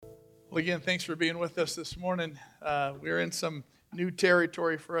Well, again, thanks for being with us this morning. We're in some new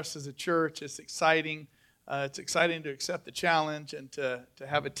territory for us as a church. It's exciting. It's exciting to accept the challenge and to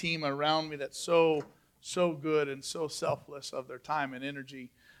have a team around me that's so good and so selfless of their time and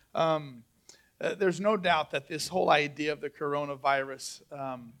energy. There's no doubt that this whole idea of the coronavirus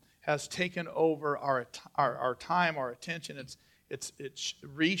has taken over our time, our attention. It's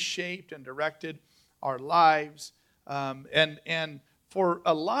reshaped and directed our lives, and for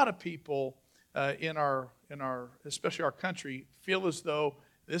a lot of people in our especially our country, feel as though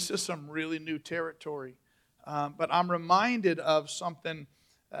this is some really new territory. But I'm reminded of something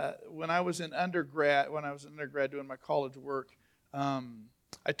when I was in undergrad doing my college work.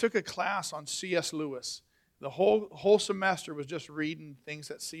 I took a class on C.S. Lewis. The whole semester was just reading things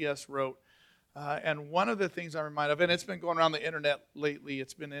that C.S. wrote. And one of the things I'm reminded of, and it's been going around the internet lately,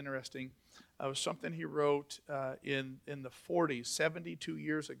 it's been interesting, was something he wrote in the 40s, 72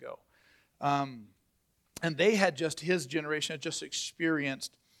 years ago. And his generation had just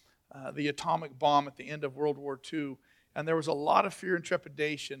experienced the atomic bomb at the end of World War II. And there was a lot of fear and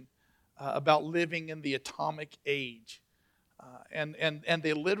trepidation about living in the atomic age. And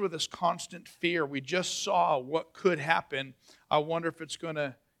they lived with this constant fear. We just saw what could happen. I wonder if it's going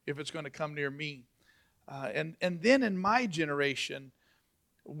to come near me. And then in my generation,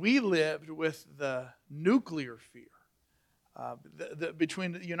 we lived with the nuclear fear.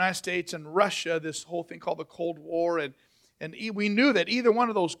 Between the United States and Russia, this whole thing called the Cold War, and we knew that either one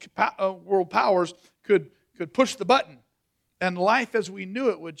of those world powers could push the button, and life as we knew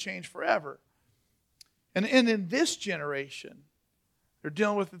it would change forever. And in this generation, they're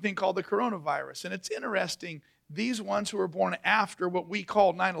dealing with the thing called the coronavirus. And it's interesting, these ones who were born after what we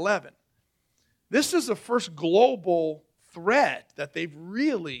call 9/11, this is the first global threat that they've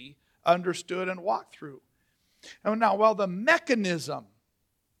really understood and walked through. And now, while the mechanism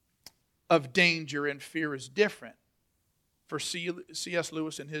of danger and fear is different, for C.S.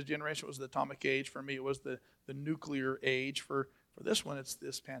 Lewis and his generation, it was the atomic age. For me, it was the nuclear age. For this one, it's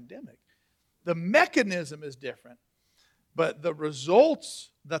this pandemic. The mechanism is different, but the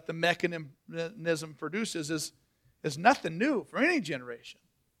results that the mechanism produces is nothing new for any generation.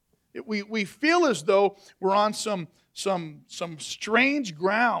 We feel as though we're on some strange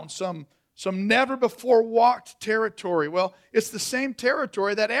ground, some never before walked territory. Well, it's the same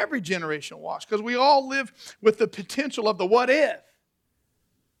territory that every generation walks, because we all live with the potential of the what if.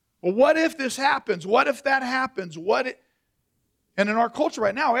 Well, what if this happens? What if that happens? And in our culture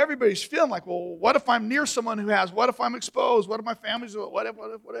right now, everybody's feeling like, well, what if I'm near someone who has? What if I'm exposed? What if my family's? What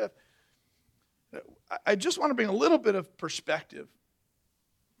if? I just want to bring a little bit of perspective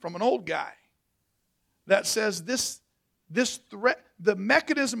from an old guy that says this threat, the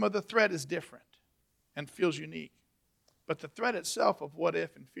mechanism of the threat is different and feels unique. But the threat itself of what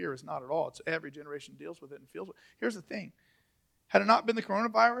if and fear is not at all. It's every generation deals with it and feels it. Here's the thing. Had it not been the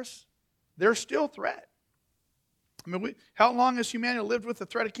coronavirus, there's still threat. I mean, how long has humanity lived with the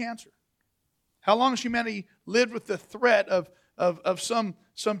threat of cancer? How long has humanity lived with the threat of some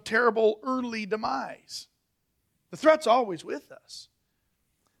terrible early demise? The threat's always with us.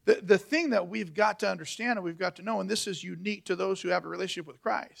 The thing that we've got to understand and we've got to know, and this is unique to those who have a relationship with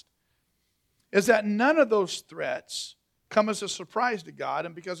Christ, is that none of those threats come as a surprise to God,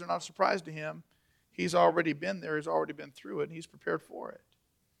 and because they're not a surprise to Him, He's already been there, He's already been through it, and He's prepared for it.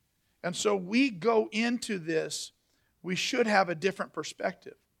 And so we go into this, we should have a different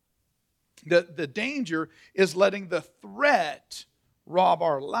perspective. The danger is letting the threat rob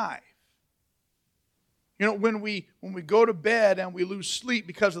our life. You know, when we go to bed and we lose sleep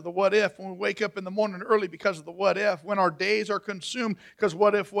because of the what if, when we wake up in the morning early because of the what if, when our days are consumed because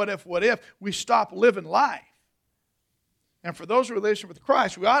what if, we stop living life. And for those in relationship with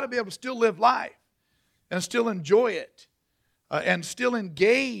Christ, we ought to be able to still live life and still enjoy it and still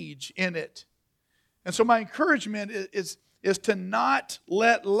engage in it. And so my encouragement is to not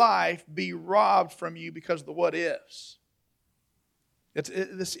let life be robbed from you because of the what ifs.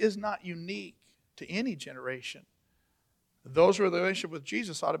 This is not unique to any generation. Those who are in the relationship with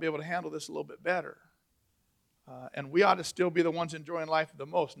Jesus ought to be able to handle this a little bit better. And we ought to still be the ones enjoying life the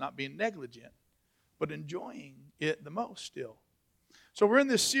most, not being negligent, but enjoying it the most still. So we're in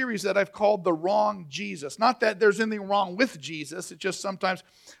this series that I've called The Wrong Jesus. Not that there's anything wrong with Jesus, it's just sometimes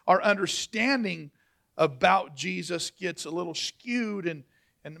our understanding about Jesus gets a little skewed, and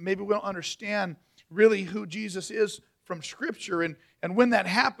maybe we don't understand really who Jesus is from Scripture. And when that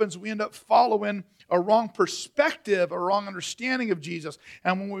happens, we end up following a wrong perspective, a wrong understanding of Jesus.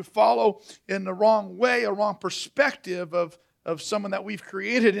 And when we follow in the wrong way, a wrong perspective of someone that we've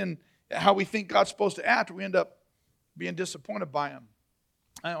created and how we think God's supposed to act, we end up being disappointed by Him.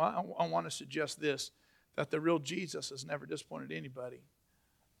 I want to suggest this, that the real Jesus has never disappointed anybody.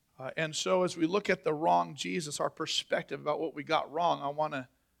 And so as we look at the wrong Jesus, our perspective about what we got wrong, I want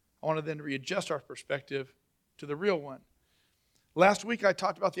to then readjust our perspective to the real one. Last week I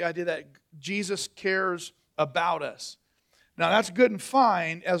talked about the idea that Jesus cares about us. Now that's good and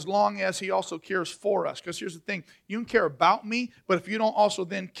fine as long as he also cares for us. Because here's the thing, you can care about me, but if you don't also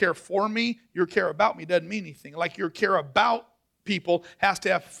then care for me, your care about me doesn't mean anything. Like your care about people has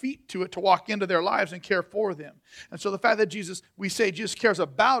to have feet to it to walk into their lives and care for them. And so the fact that we say Jesus cares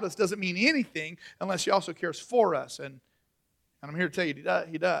about us doesn't mean anything unless he also cares for us. And I'm here to tell you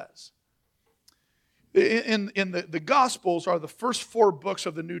he does. In the Gospels are the first 4 books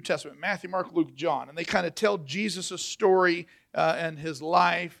of the New Testament, Matthew, Mark, Luke, John. And they kind of tell Jesus' story and his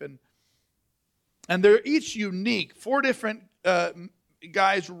life. And they're each unique. 4 different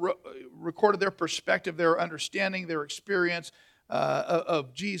guys recorded their perspective, their understanding, their experience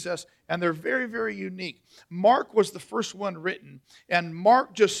of Jesus. And they're very, very unique. Mark was the first one written. And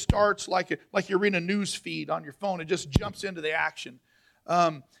Mark just starts like you're reading a news feed on your phone. It just jumps into the action.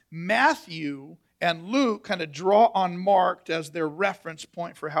 Matthew and Luke kind of draw on Mark as their reference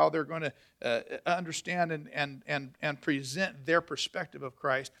point for how they're going to understand and present their perspective of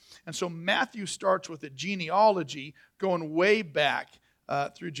Christ. And so Matthew starts with a genealogy going way back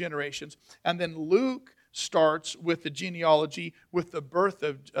through generations. And then Luke starts with the genealogy with the birth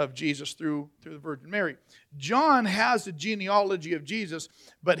of Jesus through the Virgin Mary. John has the genealogy of Jesus,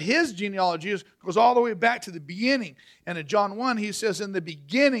 but his genealogy goes all the way back to the beginning. And in John 1, he says, in the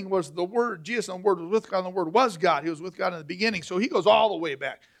beginning was the Word, Jesus, and the Word was with God, and the Word was God. He was with God in the beginning. So he goes all the way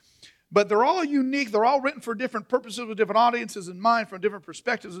back. But they're all unique. They're all written for different purposes with different audiences in mind from different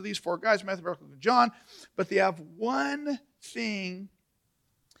perspectives of these 4 guys, Matthew, Mark, Luke, and John. But they have one thing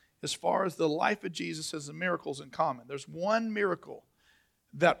as far as the life of Jesus has the miracles in common. There's one miracle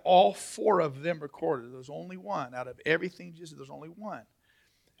that all 4 of them recorded. There's only one. Out of everything Jesus, there's only one.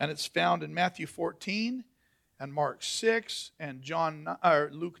 And it's found in Matthew 14 and Mark 6 and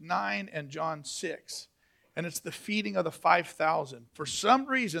Luke 9 and John 6. And it's the feeding of the 5,000. For some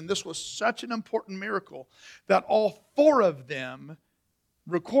reason, this was such an important miracle that all 4 of them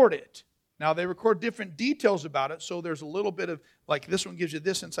record it. Now, they record different details about it, so there's a little bit of, like this one gives you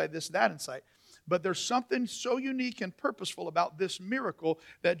this insight, this, that insight. But there's something so unique and purposeful about this miracle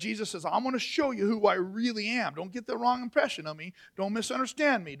that Jesus says, I'm going to show you who I really am. Don't get the wrong impression of me. Don't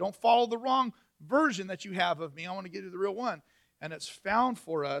misunderstand me. Don't follow the wrong version that you have of me. I want to give you the real one. And it's found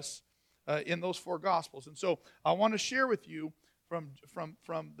for us in those 4 Gospels. And so I want to share with you from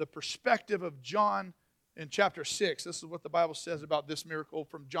the perspective of John in chapter 6. This is what the Bible says about this miracle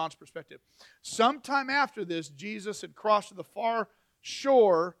from John's perspective. Sometime after this, Jesus had crossed to the far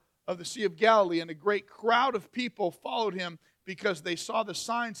shore of the Sea of Galilee, and a great crowd of people followed him because they saw the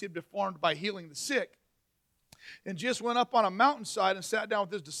signs he had performed by healing the sick. And Jesus went up on a mountainside and sat down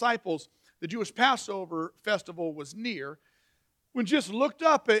with his disciples. The Jewish Passover festival was near. When Jesus looked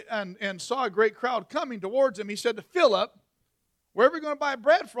up and saw a great crowd coming towards him, he said to Philip, where are we going to buy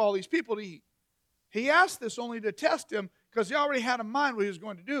bread for all these people to eat? He asked this only to test him because he already had in mind what he was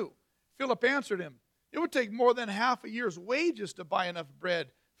going to do. Philip answered him, it would take more than half a year's wages to buy enough bread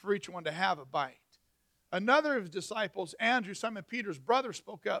for each one to have a bite. Another of his disciples, Andrew, Simon Peter's brother,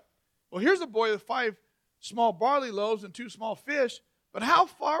 spoke up. Well, here's a boy with 5 small barley loaves and 2 small fish, but how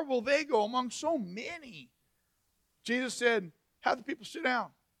far will they go among so many? Jesus said, have the people sit down.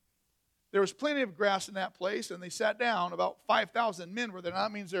 There was plenty of grass in that place, and they sat down. About 5,000 men were there. Now,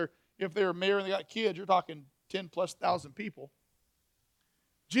 that means if they're married and they got kids, you're talking 10,000+ people.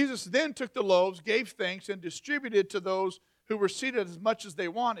 Jesus then took the loaves, gave thanks, and distributed to those who were seated as much as they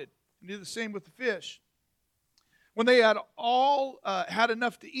wanted. And did the same with the fish. When they had all had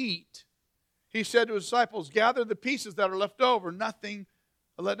enough to eat, he said to his disciples, gather the pieces that are left over,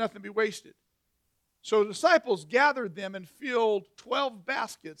 let nothing be wasted. So the disciples gathered them and filled 12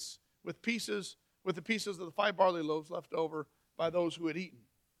 baskets with the pieces of the 5 barley loaves left over by those who had eaten.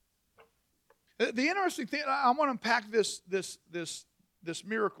 The interesting thing, I want to unpack this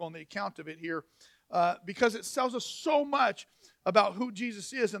miracle and the account of it here because it tells us so much about who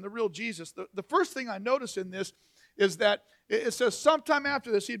Jesus is and the real Jesus. The first thing I notice in this is that it says sometime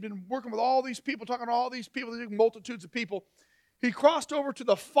after this, he had been working with all these people, talking to all these people, multitudes of people. He crossed over to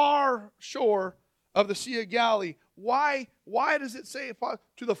the far shore of the Sea of Galilee. Why does it say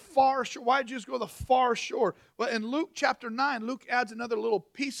to the far shore? Why did Jesus go to the far shore? Well, in Luke chapter 9, Luke adds another little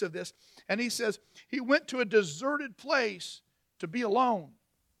piece of this, and he says he went to a deserted place to be alone.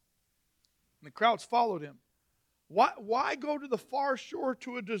 And the crowds followed him. Why go to the far shore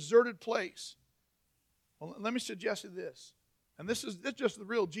to a deserted place? Well, let me suggest you this. And this is just the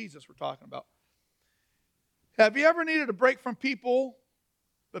real Jesus we're talking about. Have you ever needed a break from people,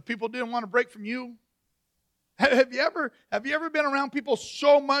 but people didn't want to break from you? Have you ever been around people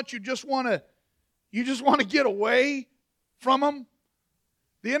so much you just want to get away from them?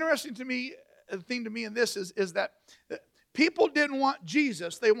 The interesting thing to me in this is that people didn't want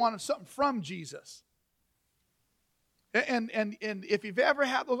Jesus, they wanted something from Jesus. And if you've ever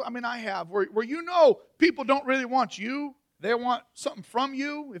had those, I have, where people don't really want you, they want something from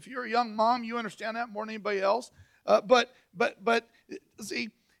you. If you're a young mom, you understand that more than anybody else. But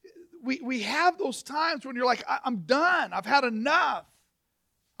see, we have those times when you're like, I'm done. I've had enough.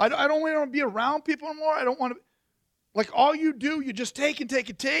 I don't want to be around people anymore. I don't want to. Like all you do, you just take and take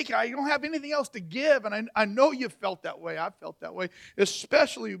and take. You don't have anything else to give. And I know you've felt that way. I've felt that way.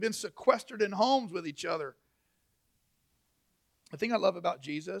 Especially you've been sequestered in homes with each other. The thing I love about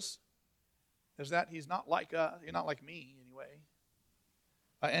Jesus is that he's not like me anyway.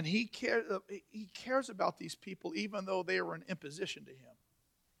 And he cares about these people even though they were an imposition to him.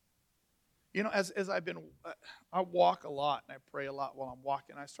 You know, as I walk a lot and I pray a lot while I'm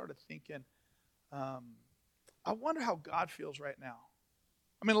walking. I started thinking, I wonder how God feels right now.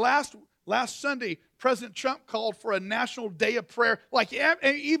 Last Sunday, President Trump called for a national day of prayer. Like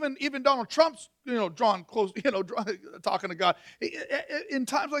even Donald Trump's, drawn close, talking to God. In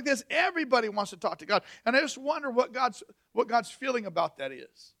times like this, everybody wants to talk to God, and I just wonder what God's feeling about that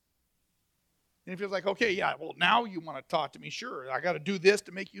is. And he feels like, okay, yeah, well, now you want to talk to me. Sure, I got to do this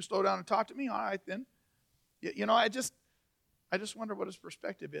to make you slow down and talk to me. All right, then. I just wonder what his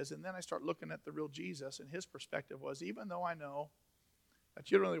perspective is. And then I start looking at the real Jesus, and his perspective was, even though I know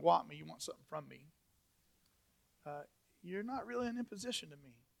that you don't really want me, you want something from me, you're not really an imposition to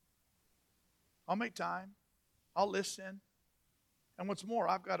me. I'll make time. I'll listen. And what's more,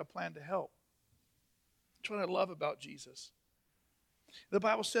 I've got a plan to help. That's what I love about Jesus. The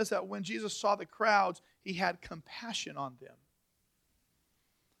Bible says that when Jesus saw the crowds, he had compassion on them.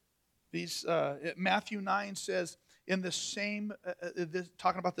 Matthew 9 says, in the same,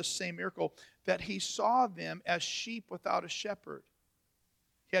 talking about the same miracle, that he saw them as sheep without a shepherd.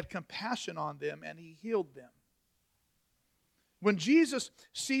 He had compassion on them and he healed them. When Jesus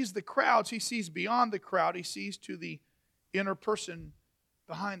sees the crowds, he sees beyond the crowd. He sees to the inner person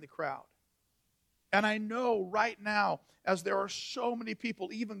behind the crowd. And I know right now, as there are so many people,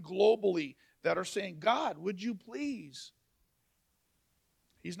 even globally, that are saying, God, would you please?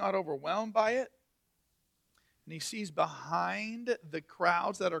 He's not overwhelmed by it. And he sees behind the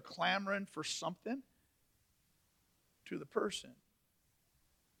crowds that are clamoring for something to the person.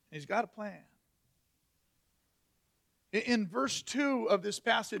 And he's got a plan. In verse 2 of this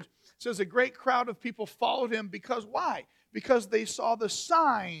passage, it says a great crowd of people followed him because why? Because they saw the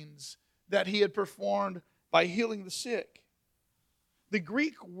signs that he had performed by healing the sick. The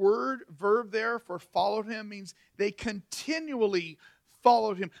Greek verb there for followed him means they continually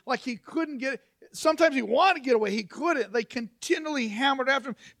followed him. Like he couldn't get, sometimes he wanted to get away, he couldn't. They continually hammered after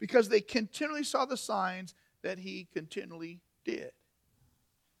him because they continually saw the signs that he continually did.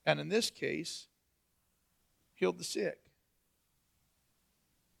 And in this case, healed the sick.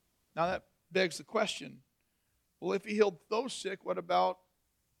 Now that begs the question, well, if he healed those sick, what about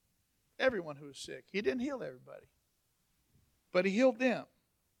everyone who was sick? He didn't heal everybody, but he healed them.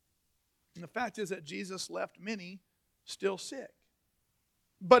 And the fact is that Jesus left many still sick.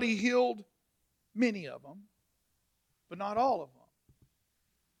 But he healed many of them, but not all of them.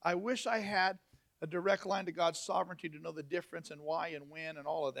 I wish I had a direct line to God's sovereignty to know the difference and why and when and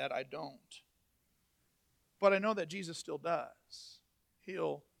all of that. I don't. But I know that Jesus still does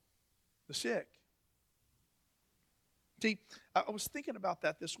heal the sick. See, I was thinking about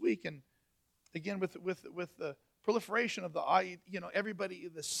that this week, and again with the proliferation of everybody,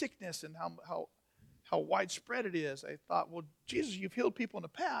 the sickness and how widespread it is. I thought, well, Jesus, you've healed people in the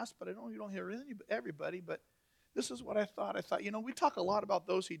past, but I know you don't heal everybody. But this is what I thought. I thought, we talk a lot about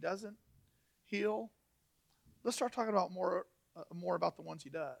those he doesn't heal. Let's start talking about more about the ones he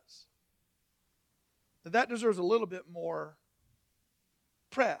does. That deserves a little bit more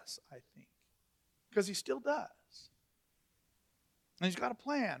press, I think, because he still does. And he's got a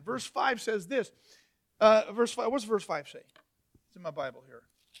plan. Verse 5 says this. Verse 5. What's verse 5 say? It's in my Bible here.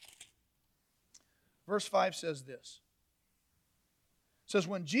 Verse 5 says this. It says,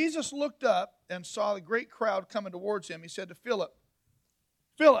 when Jesus looked up and saw the great crowd coming towards him, he said to Philip,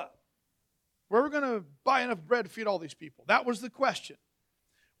 Philip, where are we going to buy enough bread to feed all these people? That was the question.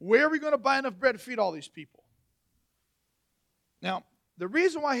 Where are we going to buy enough bread to feed all these people? Now, the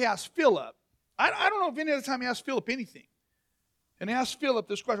reason why he asked Philip, I don't know if any other time he asked Philip anything. And he asked Philip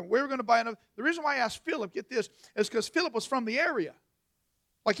this question, where are we going to buy enough? The reason why I asked Philip, get this, is because Philip was from the area.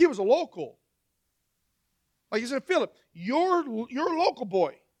 Like he was a local. Like he said, Philip, you're a local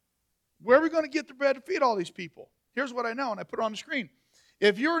boy. Where are we going to get the bread to feed all these people? Here's what I know, and I put it on the screen.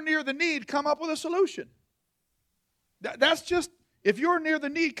 If you're near the need, come up with a solution. That's just, if you're near the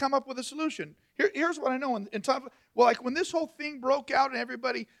need, come up with a solution. Here's what I know. In time, well, like when this whole thing broke out and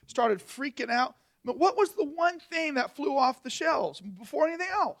everybody started freaking out, but what was the one thing that flew off the shelves before anything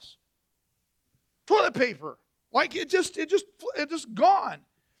else? Toilet paper. Like it just gone.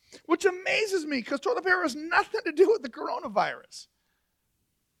 Which amazes me because toilet paper has nothing to do with the coronavirus.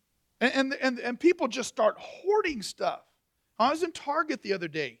 And people just start hoarding stuff. I was in Target the other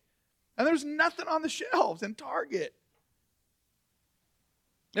day, and there's nothing on the shelves in Target.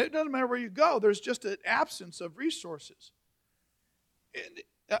 It doesn't matter where you go. There's just an absence of resources.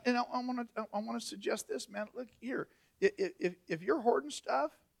 And I want to suggest this, man. Look here. If you're hoarding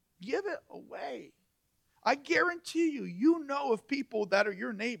stuff, give it away. I guarantee you, you know of people that are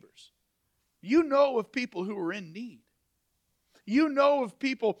your neighbors. You know of people who are in need. You know of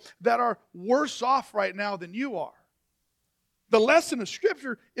people that are worse off right now than you are. The lesson of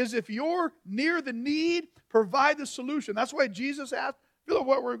Scripture is if you're near the need, provide the solution. That's why Jesus asked Philip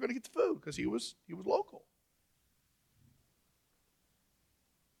where we're going to get the food, because he was local.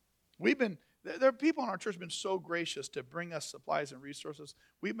 There are people in our church who have been so gracious to bring us supplies and resources.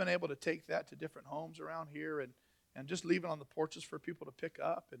 We've been able to take that to different homes around here and just leave it on the porches for people to pick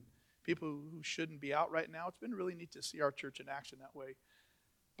up and people who shouldn't be out right now. It's been really neat to see our church in action that way.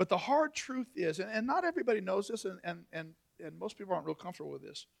 But the hard truth is, and not everybody knows this, and most people aren't real comfortable with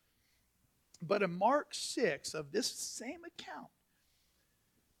this, but in Mark 6 of this same account,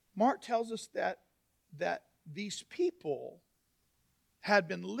 Mark tells us that these people had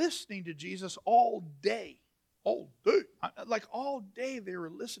been listening to Jesus all day. Like all day they were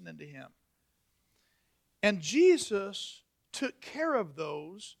listening to him. And Jesus took care of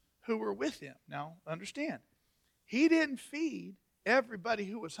those who were with him. Now, understand, he didn't feed everybody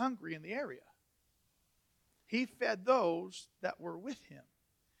who was hungry in the area. He fed those that were with him.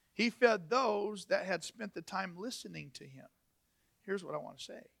 He fed those that had spent the time listening to him. Here's what I want to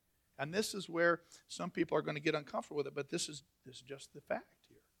say. And this is where some people are going to get uncomfortable with it, but this is just the fact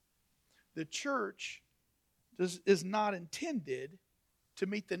here. The church is not intended to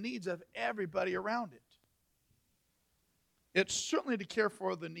meet the needs of everybody around it. It's certainly to care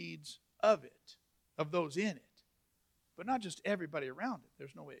for the needs of it, of those in it, but not just everybody around it.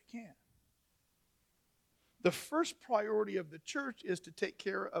 There's no way it can. The first priority of the church is to take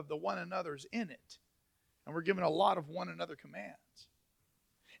care of the one another's in it. And we're given a lot of one another commands.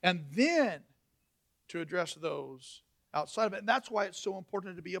 And then to address those outside of it. And that's why it's so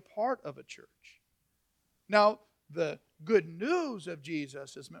important to be a part of a church. Now, the good news of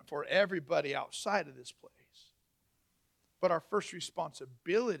Jesus is meant for everybody outside of this place. But our first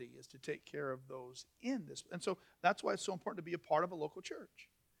responsibility is to take care of those in this. And so that's why it's so important to be a part of a local church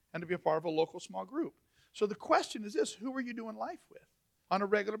and to be a part of a local small group. So the question is this: who are you doing life with on a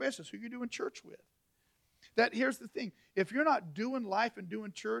regular basis? Who are you doing church with? Here's the thing. If you're not doing life and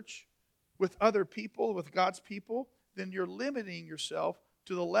doing church with other people, with God's people, then you're limiting yourself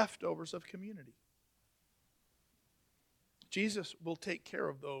to the leftovers of community. Jesus will take care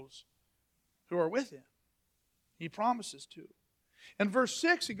of those who are with him. He promises to. In verse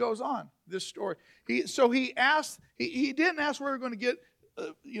 6, he goes on this story. He didn't ask where we're going to get,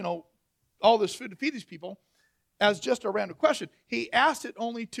 all this food to feed these people as just a random question. He asked it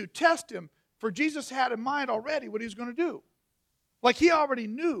only to test him, for Jesus had in mind already what he was going to do. Like he already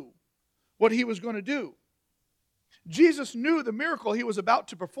knew what he was going to do. Jesus knew the miracle he was about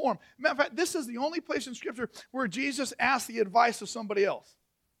to perform. Matter of fact, this is the only place in Scripture where Jesus asked the advice of somebody else.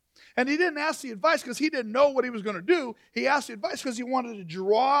 And he didn't ask the advice because he didn't know what he was going to do. He asked the advice because he wanted to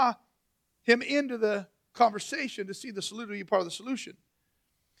draw him into the conversation to see the solution, be part of the solution.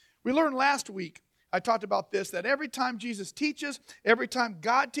 We learned last week, I talked about this, that every time Jesus teaches, every time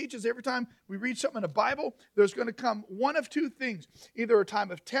God teaches, every time we read something in the Bible, there's going to come one of two things, either a time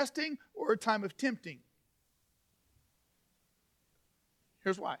of testing or a time of tempting.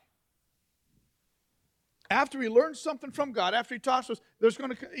 Here's why. After we learn something from God, after he talks to us, there's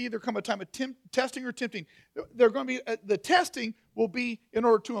going to either come a time of testing or tempting. The testing will be in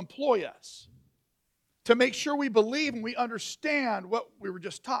order to employ us, to make sure we believe and we understand what we were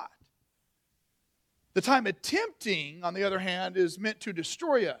just taught. The time of tempting, on the other hand, is meant to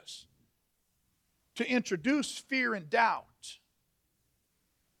destroy us, to introduce fear and doubt.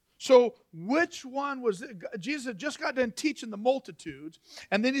 So which one was it? Jesus had just got done teaching the multitudes,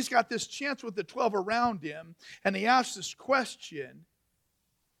 and then he's got this chance with the 12 around him, and he asks this question: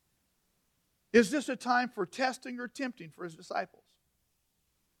 is this a time for testing or tempting for his disciples?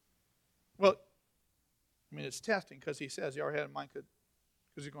 Well, I mean, it's testing because he says he already had in mind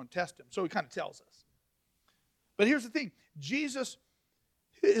because he's going to test him. So he kind of tells us. But here's the thing. Jesus,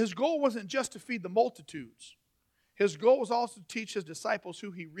 his goal wasn't just to feed the multitudes. His goal was also to teach his disciples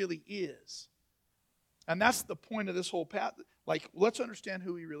who he really is. And that's the point of this whole path. Like, let's understand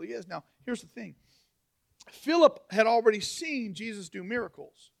who he really is. Now, here's the thing. Philip had already seen Jesus do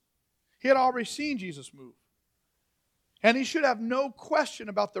miracles. He had already seen Jesus move. And he should have no question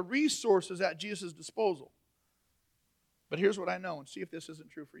about the resources at Jesus' disposal. But here's what I know, and see if this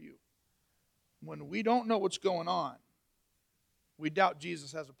isn't true for you. When we don't know what's going on, we doubt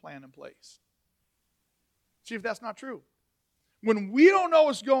Jesus has a plan in place. See if that's not true. When we don't know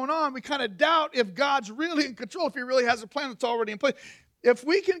what's going on, we kind of doubt if God's really in control, if he really has a plan that's already in place. If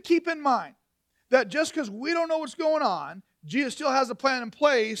we can keep in mind that just because we don't know what's going on, Jesus still has a plan in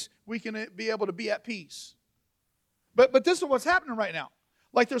place, we can be able to be at peace. But this is what's happening right now.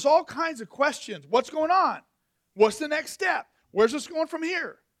 Like, there's all kinds of questions. What's going on? What's the next step? Where's this going from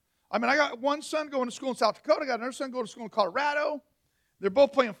here? I mean, I got one son going to school in South Dakota. I got another son going to school in Colorado. They're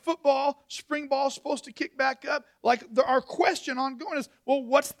both playing football. Spring ball's supposed to kick back up. Like, our question ongoing is, well,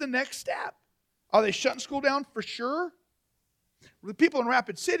 what's the next step? Are they shutting school down for sure? The people in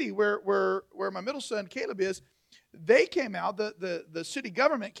Rapid City, where my middle son Caleb is, they came out, the city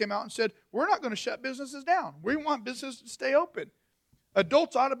government came out and said, we're not going to shut businesses down. We want businesses to stay open.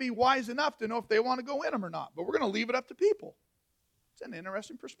 Adults ought to be wise enough to know if they want to go in them or not, but we're going to leave it up to people. It's an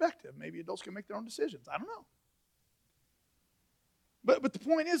interesting perspective. Maybe adults can make their own decisions. I don't know. But the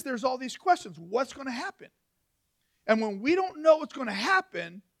point is, there's all these questions. What's going to happen? And when we don't know what's going to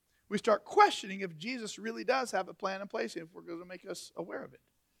happen, we start questioning if Jesus really does have a plan in place and if we're going to make us aware of it.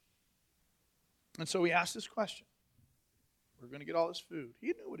 And so we asked this question. We're going to get all this food. He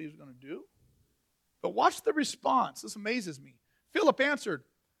knew what he was going to do. But watch the response. This amazes me. Philip answered,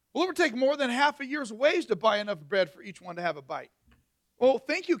 well, it would take more than half a year's wage to buy enough bread for each one to have a bite. Well,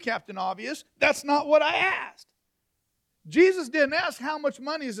 thank you, Captain Obvious. That's not what I asked. Jesus didn't ask how much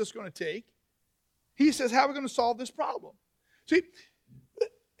money is this going to take. He says, how are we going to solve this problem? See,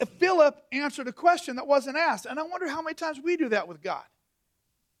 Philip answered a question that wasn't asked. And I wonder how many times we do that with God.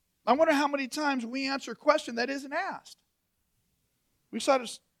 I wonder how many times we answer a question that isn't asked. We sort of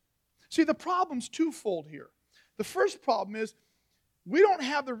see, the problem's twofold here. The first problem is we don't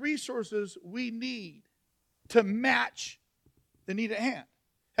have the resources we need to match the need at hand.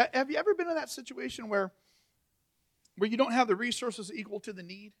 Have you ever been in that situation where you don't have the resources equal to the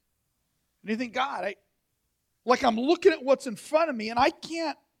need? And you think, God, I'm looking at what's in front of me and I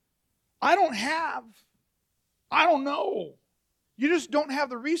don't know. You just don't have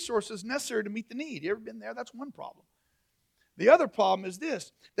the resources necessary to meet the need. You ever been there? That's one problem. The other problem is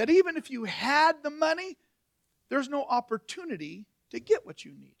this, that even if you had the money, there's no opportunity to get what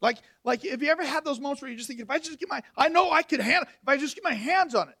you need. Like have you ever had those moments where you just think, if I just get I know I could handle it. If I just get my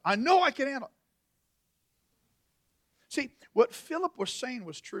hands on it, I know I can handle it. See, what Philip was saying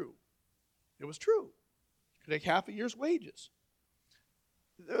was true. It was true. It could take half a year's wages.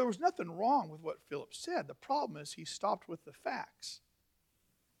 There was nothing wrong with what Philip said. The problem is he stopped with the facts.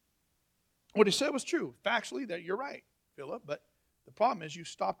 What he said was true. Factually, that you're right, Philip, but the problem is you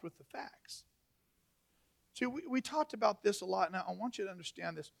stopped with the facts. See, we talked about this a lot. Now, I want you to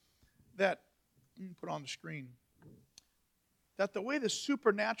understand this, that, let me put it on the screen, that the way the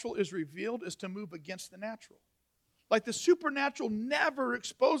supernatural is revealed is to move against the natural. Like the supernatural never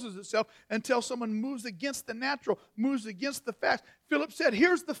exposes itself until someone moves against the natural, moves against the facts. Philip said,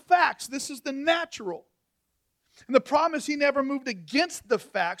 here's the facts. This is the natural. And the problem is he never moved against the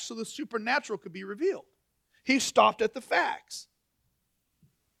facts so the supernatural could be revealed. He stopped at the facts.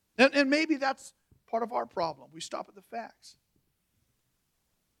 And maybe that's part of our problem. We stop at the facts.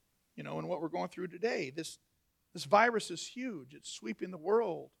 You know, and what we're going through today, this virus is huge. It's sweeping the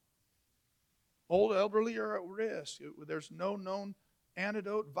world. Old, elderly are at risk. There's no known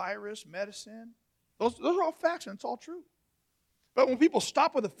antidote, virus, medicine. Those are all facts, and it's all true. But when people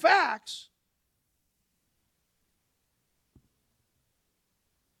stop with the facts,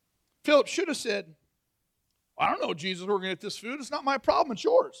 Philip should have said, I don't know, Jesus, we're going to get this food. It's not my problem, it's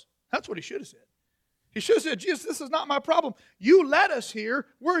yours. That's what he should have said. He should have said, Jesus, this is not my problem. You led us here.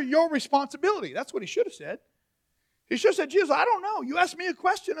 We're your responsibility. That's what he should have said. He should have said, Jesus, I don't know. You asked me a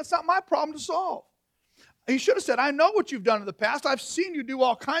question. It's not my problem to solve. He should have said, I know what you've done in the past. I've seen you do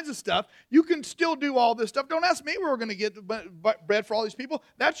all kinds of stuff. You can still do all this stuff. Don't ask me where we're going to get bread for all these people.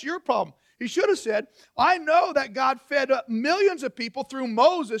 That's your problem. He should have said, I know that God fed up millions of people through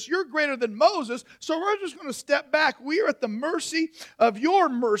Moses. You're greater than Moses, so we're just going to step back. We are at the mercy of your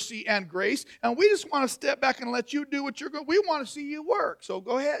mercy and grace, and we just want to step back and let you do what you're going to. We want to see you work. So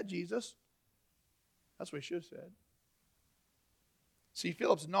go ahead, Jesus. That's what he should have said. See,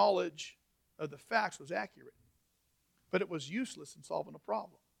 Philip's knowledge of the facts was accurate, but it was useless in solving a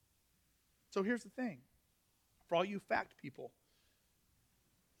problem. So here's the thing. For all you fact people,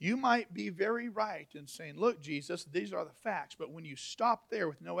 you might be very right in saying, look, Jesus, these are the facts, but when you stop there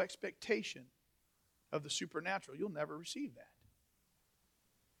with no expectation of the supernatural, you'll never receive that.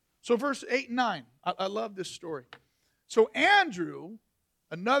 So verse 8 and 9, I love this story. So Andrew,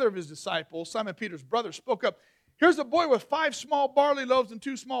 another of his disciples, Simon Peter's brother, spoke up. Here's a boy with 5 small barley loaves and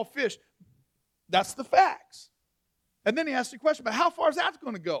 2 small fish. That's the facts. And then he asked the question, but how far is that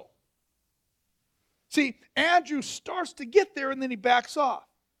going to go? See, Andrew starts to get there and then he backs off.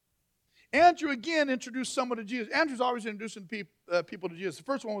 Andrew again introduced someone to Jesus. Andrew's always introducing people to Jesus. The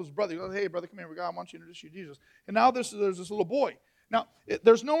first one was his brother. He goes, hey, brother, come here. God wants you to introduce you to Jesus. And now there's this little boy. Now,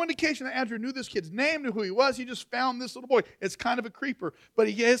 there's no indication that Andrew knew this kid's name, knew who he was. He just found this little boy. It's kind of a creeper. But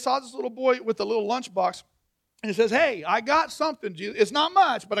he saw this little boy with a little lunchbox. And he says, hey, I got something, Jesus. It's not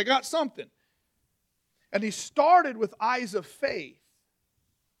much, but I got something. And he started with eyes of faith.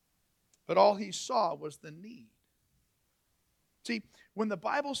 But all he saw was the need. See, when the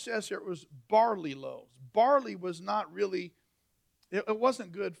Bible says here it was barley loaves, barley was not really, it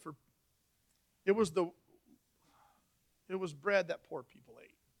wasn't good for, it was bread that poor people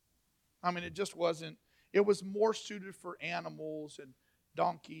ate. I mean, it just wasn't, it was more suited for animals and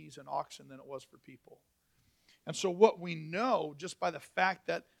donkeys and oxen than it was for people. And so what we know, just by the fact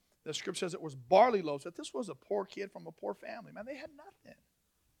that the scripture says it was barley loaves, that this was a poor kid from a poor family. Man, they had nothing.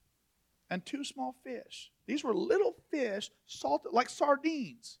 And 2 small fish. These were little fish, salted like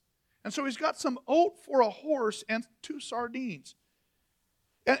sardines. And so he's got some oat for a horse and 2 sardines.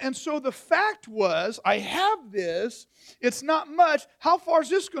 And so the fact was, I have this. It's not much. How far is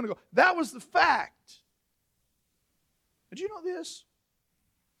this going to go? That was the fact. Did you know this?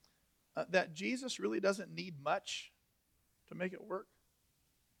 That Jesus really doesn't need much to make it work?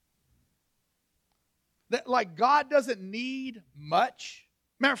 That like God doesn't need much.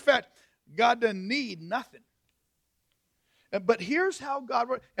 Matter of fact, God doesn't need nothing. But here's how God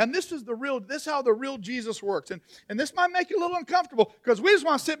works. And this is how the real Jesus works. And this might make you a little uncomfortable because we just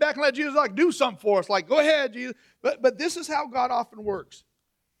want to sit back and let Jesus like do something for us. Like, go ahead, Jesus. But this is how God often works.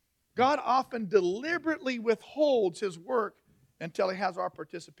 God often deliberately withholds his work until he has our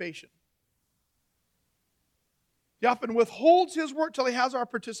participation. He often withholds his work till he has our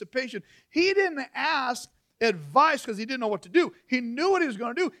participation. He didn't ask advice because he didn't know what to do. He knew what he was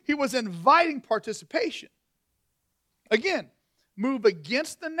going to do. He was inviting participation. Again, move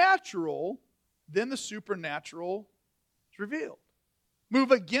against the natural, then the supernatural is revealed. Move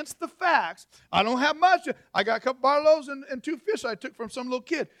against the facts. I don't have much. I got a couple barley loaves and 2 fish I took from some little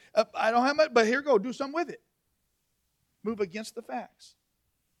kid. I don't have much, but here, go, do something with it. Move against the facts.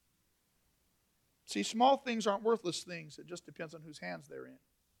 See, small things aren't worthless things. It just depends on whose hands they're in.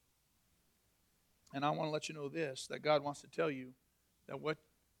 And I want to let you know this, that God wants to tell you that what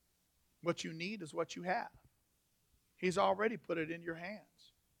you need is what you have. He's already put it in your hands.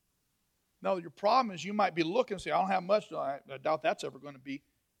 Now, your problem is you might be looking and say, I don't have much. I doubt that's ever going to be.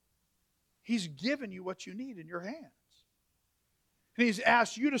 He's given you what you need in your hands. And he's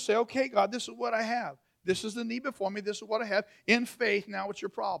asked you to say, okay, God, this is what I have. This is the need before me. This is what I have. In faith, now it's your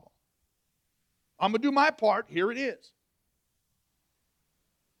problem. I'm going to do my part. Here it is.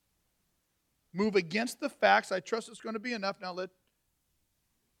 Move against the facts. I trust it's going to be enough. Now let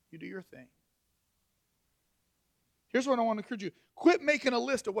you do your thing. Here's what I want to encourage you. Quit making a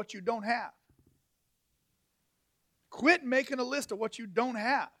list of what you don't have. Quit making a list of what you don't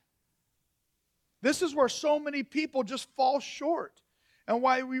have. This is where so many people just fall short. And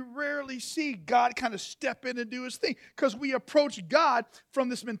why we rarely see God kind of step in and do his thing. Because we approach God from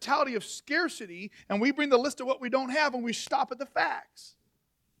this mentality of scarcity, and we bring the list of what we don't have, and we stop at the facts.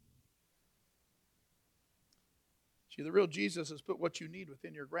 See, the real Jesus has put what you need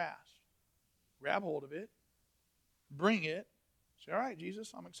within your grasp. Grab hold of it. Bring it. Say, all right,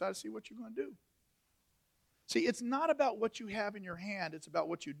 Jesus, I'm excited to see what you're going to do. See, it's not about what you have in your hand. It's about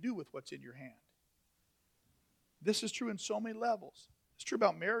what you do with what's in your hand. This is true in so many levels. It's true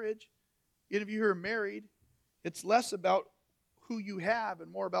about marriage. Any of you who are married, it's less about who you have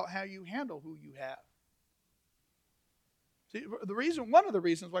and more about how you handle who you have. See, one of the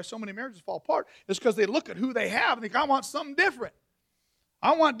reasons why so many marriages fall apart is because they look at who they have and think, I want something different.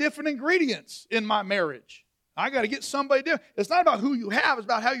 I want different ingredients in my marriage. I got to get somebody different. It's not about who you have. It's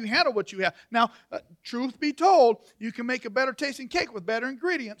about how you handle what you have. Now, truth be told, you can make a better tasting cake with better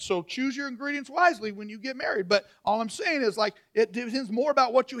ingredients. So choose your ingredients wisely when you get married. But all I'm saying is, like, it depends more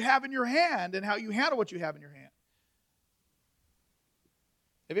about what you have in your hand and how you handle what you have in your hand.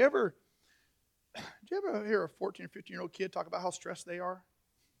 Did you ever hear a 14 or 15-year-old kid talk about how stressed they are?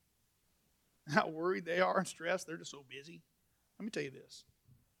 How worried they are and stressed? They're just so busy. Let me tell you this.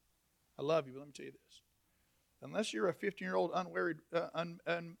 I love you, but let me tell you this. Unless you're a 15-year-old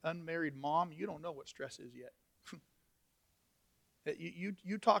unmarried mom, you don't know what stress is yet.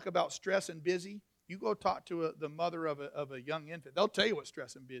 You talk about stress and busy, you go talk to the mother of a young infant. They'll tell you what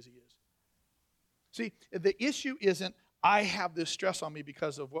stress and busy is. See, the issue isn't, I have this stress on me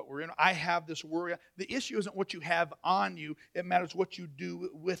because of what we're in. I have this worry. The issue isn't what you have on you. It matters what you do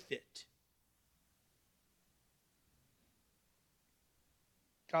with it.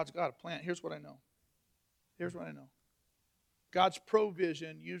 God's got a plan. Here's what I know. God's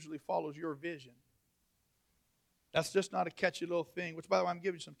provision usually follows your vision. That's just not a catchy little thing, which, by the way, I'm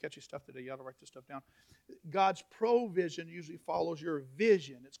giving you some catchy stuff today. You ought to write this stuff down. God's provision usually follows your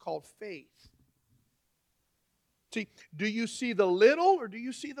vision. It's called faith. See, do you see the little or do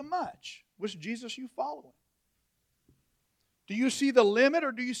you see the much? Which Jesus you following? Do you see the limit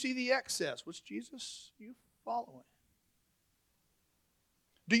or do you see the excess? Which Jesus you following?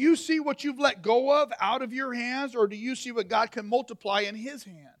 Do you see what you've let go of out of your hands, or do you see what God can multiply in His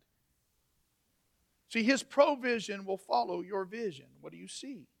hand? See, His provision will follow your vision. What do you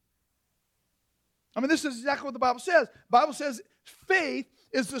see? I mean, this is exactly what the Bible says. The Bible says faith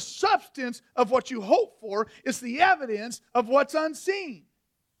is the substance of what you hope for. It's the evidence of what's unseen.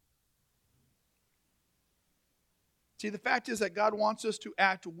 See, the fact is that God wants us to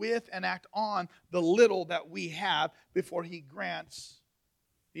act with and act on the little that we have before He grants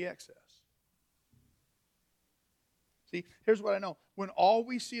the excess. See, here's what I know. When all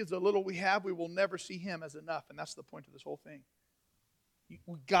we see is the little we have, we will never see Him as enough. And that's the point of this whole thing.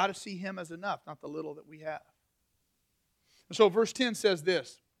 We've got to see Him as enough, not the little that we have. And so verse 10 says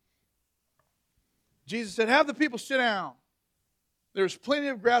this. Jesus said, have the people sit down. There's plenty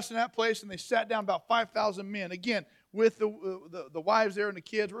of grass in that place, and they sat down, about 5,000 men. Again, with the wives there and the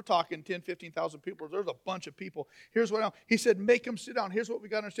kids, we're talking 10, 15,000 people. There's a bunch of people. Here's what He said, make them sit down. Here's what we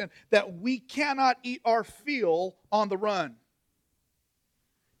got to understand, that we cannot eat our fill on the run.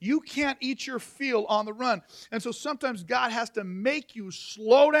 You can't eat your fill on the run. And so sometimes God has to make you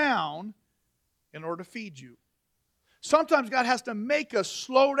slow down in order to feed you. Sometimes God has to make us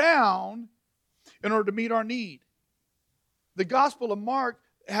slow down in order to meet our need. The Gospel of Mark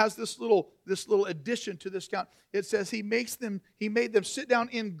has this little addition to this account. It says He made them sit down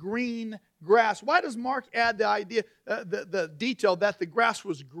in green grass. Why does Mark add the idea, the detail that the grass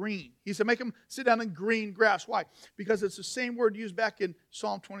was green? He said, make them sit down in green grass. Why? Because it's the same word used back in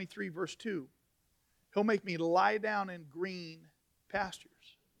Psalm 23, verse 2. He'll make me lie down in green pastures.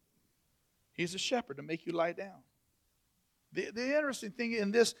 He's a shepherd to make you lie down. The interesting thing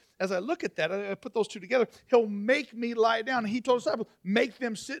in this, as I look at that, I put those two together, He'll make me lie down. And He told His disciples, make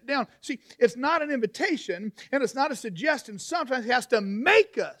them sit down. See, it's not an invitation and it's not a suggestion. Sometimes He has to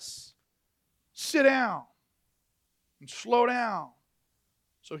make us sit down and slow down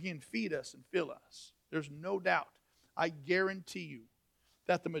so He can feed us and fill us. There's no doubt. I guarantee you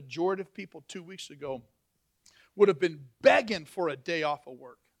that the majority of people 2 weeks ago would have been begging for a day off of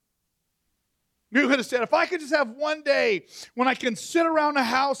work. You could have said, if I could just have one day when I can sit around the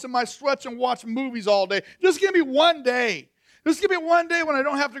house in my sweats and watch movies all day, just give me one day. Just give me one day when I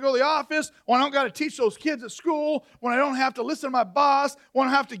don't have to go to the office, when I don't got to teach those kids at school, when I don't have to listen to my boss, when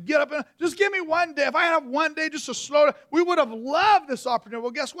I have to get up. Just give me one day. If I have one day just to slow down, we would have loved this opportunity.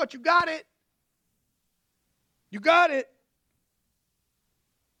 Well, guess what? You got it. You got it.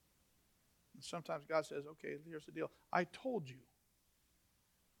 And sometimes God says, okay, here's the deal. I told you.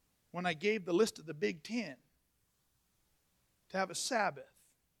 When I gave the list of the Big Ten to have a Sabbath,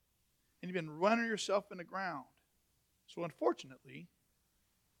 and you've been running yourself in the ground. So unfortunately,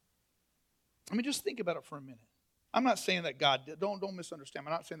 I mean, just think about it for a minute. I'm not saying that God did, don't misunderstand.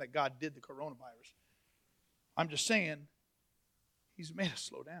 I'm not saying that God did the coronavirus. I'm just saying He's made us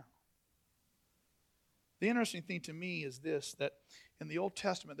slow down. The interesting thing to me is this, that in the Old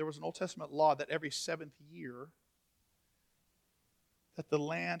Testament, there was an Old Testament law that every 7th year, that the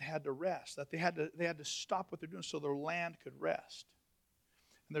land had to rest, that they had to stop what they're doing so their land could rest.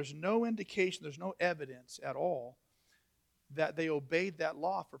 And there's no indication, there's no evidence at all that they obeyed that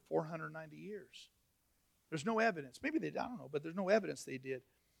law for 490 years. There's no evidence. Maybe they did, I don't know, but there's no evidence they did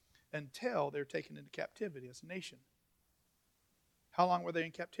until they're taken into captivity as a nation. How long were they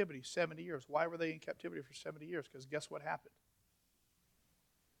in captivity? 70 years. Why were they in captivity for 70 years? Because guess what happened?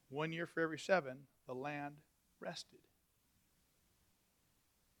 1 year for every 7, the land rested.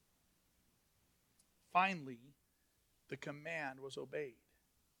 Finally, the command was obeyed.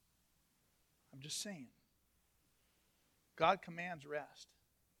 I'm just saying. God commands rest.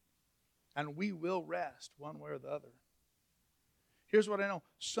 And we will rest one way or the other. Here's what I know.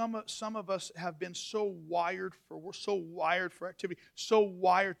 Some of us have been so wired for activity, so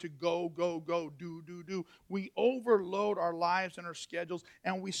wired to go, do. We overload our lives and our schedules,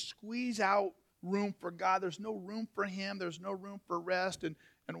 and we squeeze out room for God. There's no room for Him. There's no room for rest. And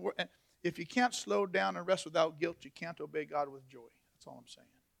if you can't slow down and rest without guilt, you can't obey God with joy. That's all I'm saying.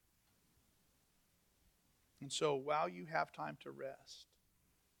 And so while you have time to rest.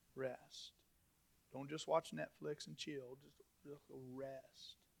 Don't just watch Netflix and chill. Just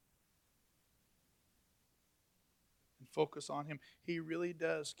rest. And focus on Him. He really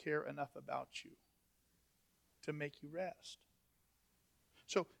does care enough about you to make you rest.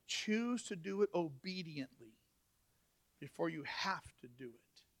 So choose to do it obediently before you have to do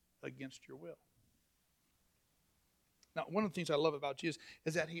it against your will. Now, one of the things I love about Jesus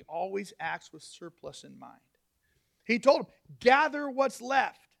is that He always acts with surplus in mind. He told them, gather what's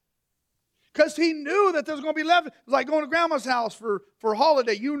left. Because He knew that there was going to be left. It's like going to grandma's house for a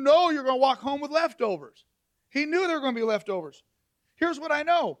holiday. You know you're going to walk home with leftovers. He knew there were going to be leftovers. Here's what I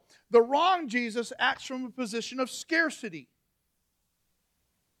know. The wrong Jesus acts from a position of scarcity.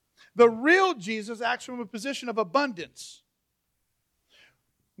 The real Jesus acts from a position of abundance.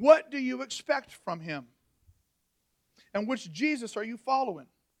 What do you expect from Him? And which Jesus are you following?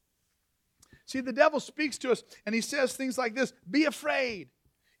 See, the devil speaks to us and he says things like this: be afraid.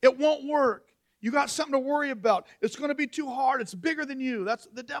 It won't work. You got something to worry about. It's going to be too hard. It's bigger than you. That's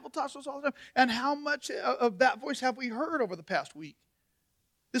the devil talks to us all the time. And how much of that voice have we heard over the past week?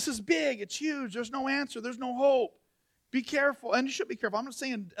 This is big. It's huge. There's no answer. There's no hope. Be careful. And you should be careful. I'm not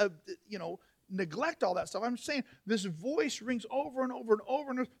saying, neglect all that stuff. I'm saying this voice rings over and over and over.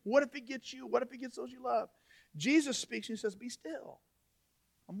 And what if it gets you? What if it gets those you love? Jesus speaks and He says, be still.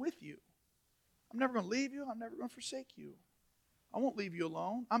 I'm with you. I'm never going to leave you. I'm never going to forsake you. I won't leave you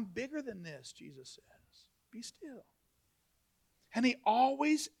alone. I'm bigger than this, Jesus says. Be still. And He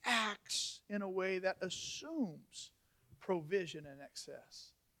always acts in a way that assumes provision and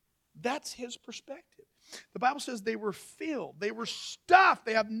excess. That's His perspective. The Bible says they were filled. They were stuffed.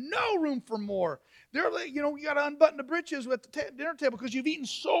 They have no room for more. They're like, you got to unbutton the britches at the dinner table because you've eaten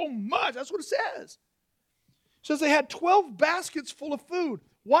so much. That's what it says. It says they had 12 baskets full of food.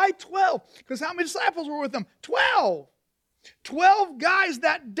 Why 12? Because how many disciples were with them? 12. 12 guys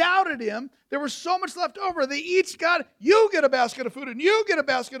that doubted Him. There was so much left over. They each got, you get a basket of food, and you get a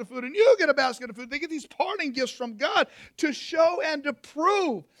basket of food, and you get a basket of food. They get these parting gifts from God to show and to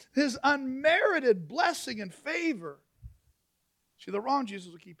prove His unmerited blessing and favor. See, the wrong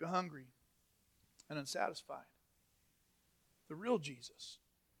Jesus will keep you hungry and unsatisfied. The real Jesus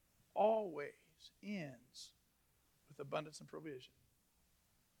always ends with abundance and provision.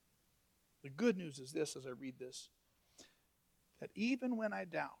 The good news is this, as I read this, that even when I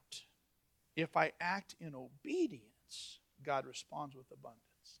doubt, if I act in obedience, God responds with abundance.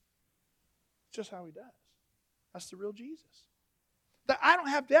 It's just how He does. That's the real Jesus. That I don't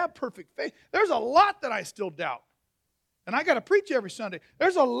have to have perfect faith. There's a lot that I still doubt. And I got to preach every Sunday.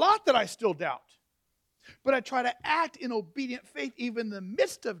 There's a lot that I still doubt. But I try to act in obedient faith even in the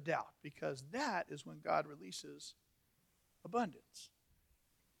midst of doubt, because that is when God releases abundance.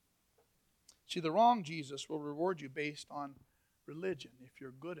 See, the wrong Jesus will reward you based on religion, if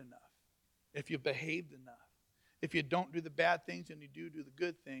you're good enough, if you've behaved enough, if you don't do the bad things and you do the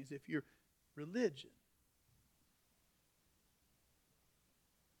good things, if you're religion.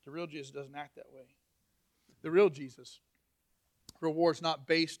 The real Jesus doesn't act that way. The real Jesus rewards not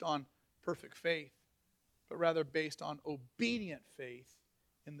based on perfect faith, but rather based on obedient faith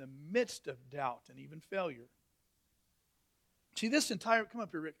in the midst of doubt and even failure. See, come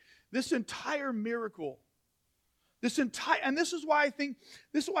up here, Rick. This entire miracle, and this is why I think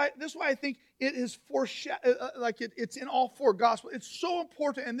it is it's in all four Gospels. It's so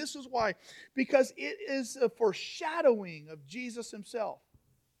important, and this is why, because it is a foreshadowing of Jesus Himself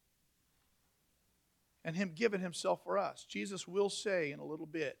and Him giving Himself for us. Jesus will say in a little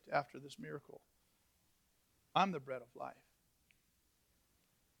bit after this miracle, I'm the bread of life.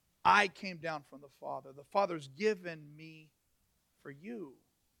 I came down from the Father. The Father's given me for you.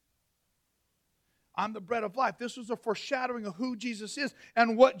 I'm the bread of life. This was a foreshadowing of who Jesus is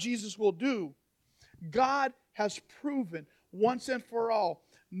and what Jesus will do. God has proven once and for all,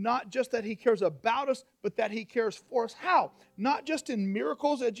 not just that He cares about us, but that He cares for us. How? Not just in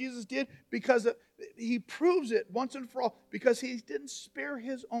miracles that Jesus did, because He proves it once and for all, because He didn't spare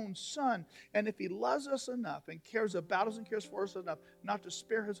His own Son. And if He loves us enough and cares about us and cares for us enough not to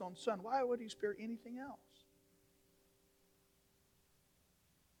spare His own Son, why would He spare anything else?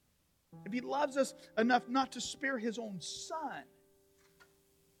 If He loves us enough not to spare His own Son,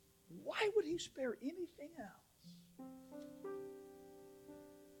 why would He spare anything else?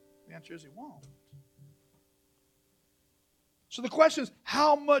 The answer is He won't. So the question is,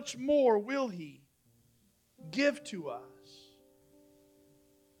 how much more will He give to us?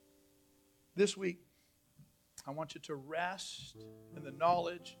 This week, I want you to rest in the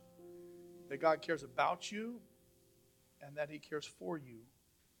knowledge that God cares about you and that He cares for you.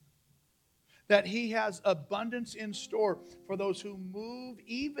 That He has abundance in store for those who move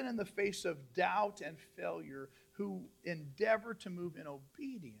even in the face of doubt and failure, who endeavor to move in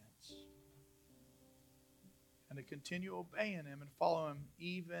obedience and to continue obeying Him and follow Him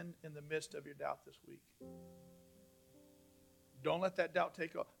even in the midst of your doubt this week. Don't let that doubt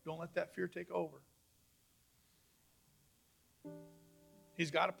take over. Don't let that fear take over.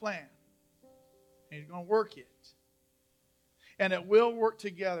 He's got a plan. And He's going to work it. And it will work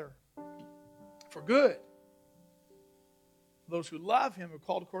together for good. Those who love Him are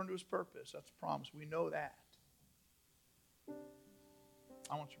called according to His purpose. That's a promise. We know that.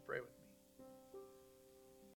 I want you to pray with me.